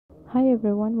Hi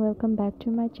everyone, welcome back to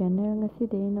my channel.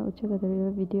 Ngasidi na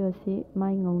uchagadariba video si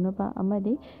mai ngaunaba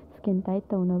amadi skin tight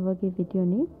taunabagi video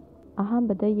ni.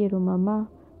 Ahambada yerum ama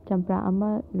champra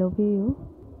ama lobiyu.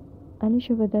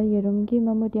 Anishubada yerumgi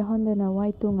mamudi hondana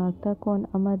waitu ngakta kon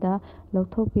amada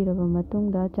lauthokpiraba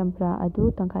matungda champra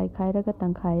adu tangkai khairaga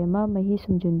tangkai ama mahi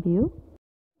sumjunbiyu.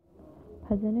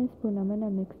 Phajana spoon amana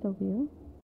mix tobiyu.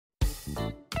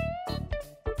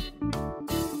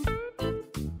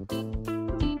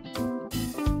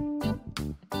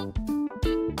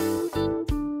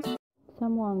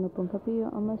 Samuang na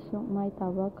pumpapiyo amasung may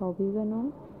tawa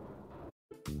kaubigano.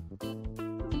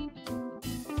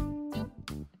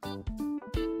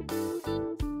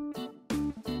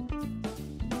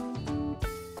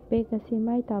 Pekasi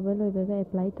may taba loibaga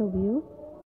apply tobiyo.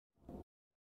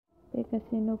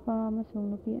 Pekasi nupa amasung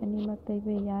nupi animak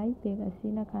taiba yai. Pekasi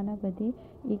na kanabadi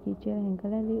ikichil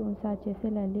hengkalali unsa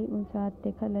cheselali unsa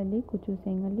tekhalali kuchu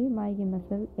sengali maigi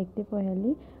muscle active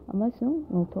ohali amasung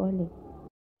ngothoali.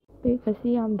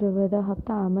 Pekasi yamdrabada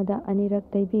hafta amada anirak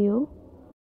taibiyo.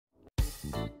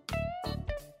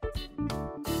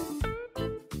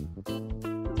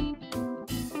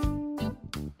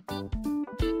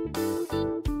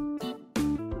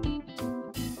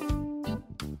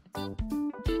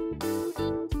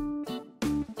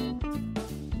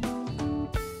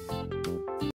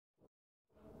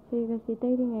 Pekasi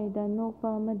tairingaida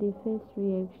nokpa amadi face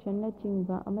reaction na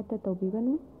chingba amata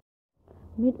tobiganu.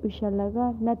 Mid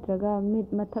ushalaga natraga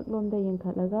mid mathaklomda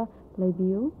yengkhatlaga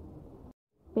laibiyu.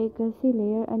 Pekasi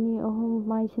layer ani ahum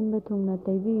mai sinba thungna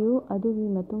taibiyu. Adugi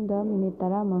matungda minute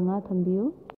 15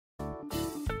 thambiyu.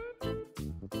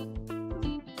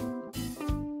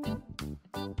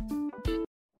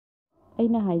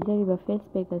 Aina haijariba face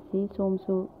pack asi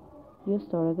somsu use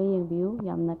toraga yengbiyu.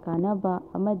 Yamna kanaba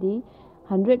amadi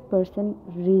 100%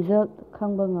 result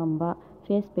khangba ngamba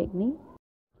face pack ni.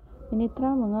 Minute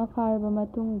 15 faraba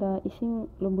matungda ising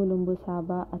lumbu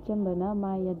saba achambana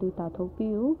mai adu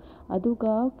tathokpiyu.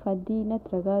 Aduga fadi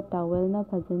natraga towelna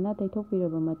phajana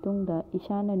taithokpiraba matungda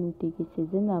isana nutigi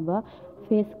sizinaba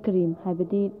face cream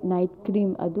habadi night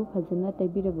cream adu phajana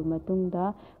taibiraba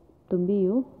matungda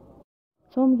tumbiyu.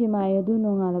 Somgi mai adu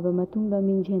nongalaba matungda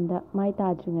mingjenda mai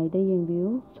tadringaida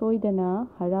yengbiyu. Soidana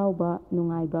harauba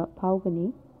nungaiba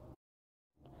phaugani.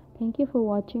 Thank you for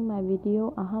watching my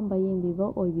video. Ahamba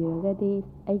yengbiba oibiragadi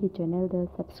aigi channel da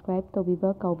subscribe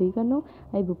tobiba kaubigano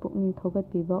aibu pukning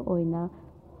thogatbiba oina